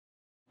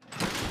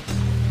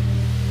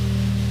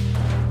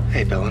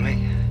Hey,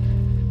 Bellamy.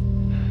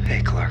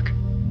 Hey, Clarke.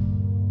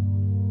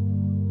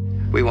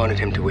 We wanted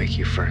him to wake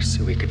you first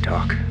so we could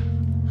talk.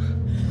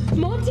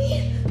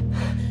 Monty?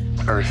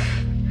 Earth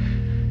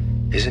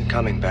isn't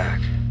coming back.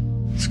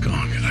 It's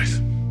gone, guys.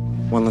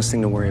 One less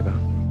thing to worry about.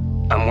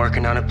 I'm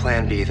working on a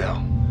plan B,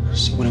 though.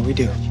 So what do we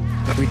do?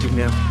 What do we do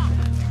now?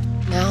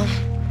 Now,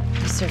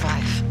 we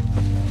survive.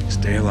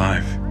 Stay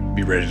alive.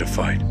 Be ready to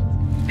fight.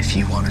 If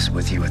you want us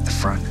with you at the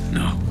front.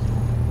 No.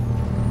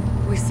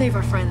 We save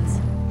our friends.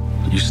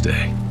 You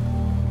stay.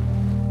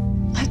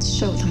 Let's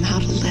show them how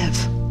to live.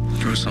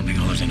 Throw something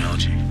other than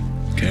algae,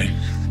 okay?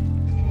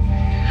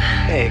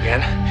 Hey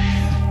again.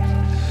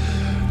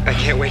 I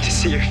can't wait to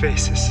see your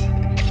faces.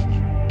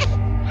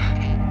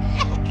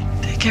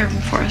 Take care of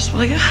him for us,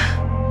 will ya?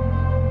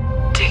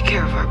 Take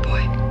care of our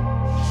boy.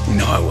 You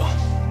know I will.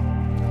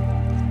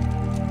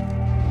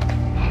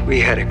 We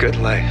had a good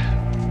life.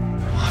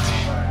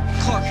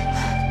 Clarke.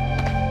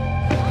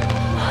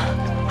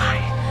 Hi.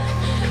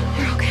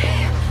 You're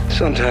okay.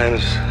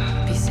 Sometimes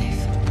Be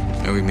safe.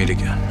 May we meet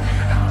again.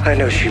 I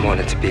know she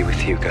wanted to be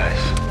with you guys.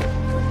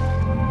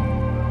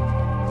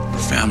 Your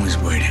family's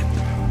waiting.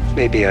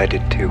 Maybe I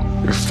did too.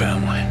 Your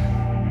family.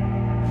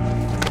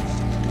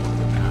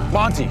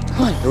 Monty,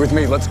 you're with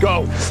me. Let's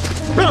go.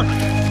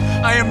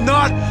 I am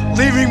not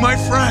leaving my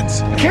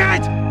friends.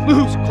 Can't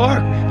lose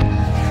Clarke.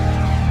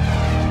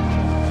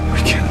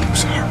 I can't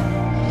lose her.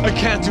 I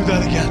can't do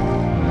that again.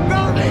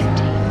 Bellamy!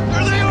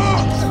 There they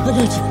are! I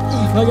got you.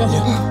 I got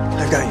you.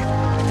 I got you.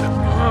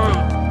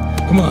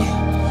 Come on.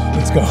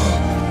 Let's go.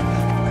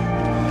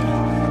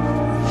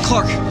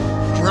 Clarke,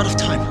 we're out of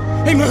time.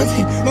 Hey,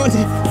 Monty!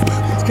 Monty!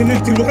 It's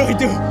connected. What do I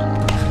do?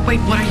 Wait,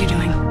 what are you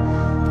doing?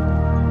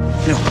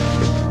 No,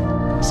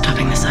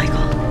 Stopping the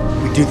cycle.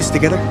 we do this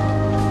together,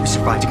 we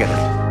survive together.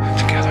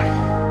 Together.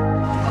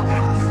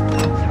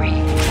 3,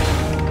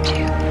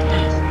 2,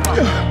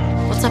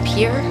 1. What's up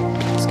here?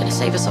 It's gonna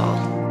save us all.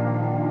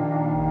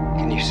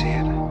 Can you see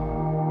it?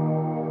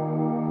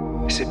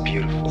 Is it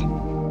beautiful?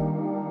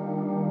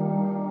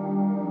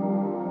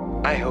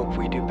 I hope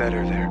we do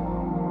better there.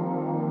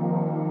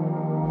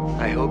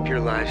 I hope your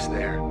lives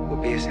there will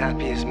be as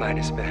happy as mine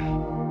has been.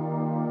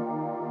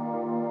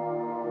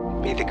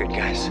 Be the good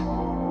guys.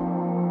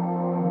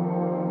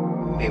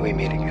 May we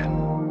meet again.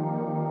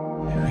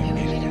 May we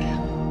meet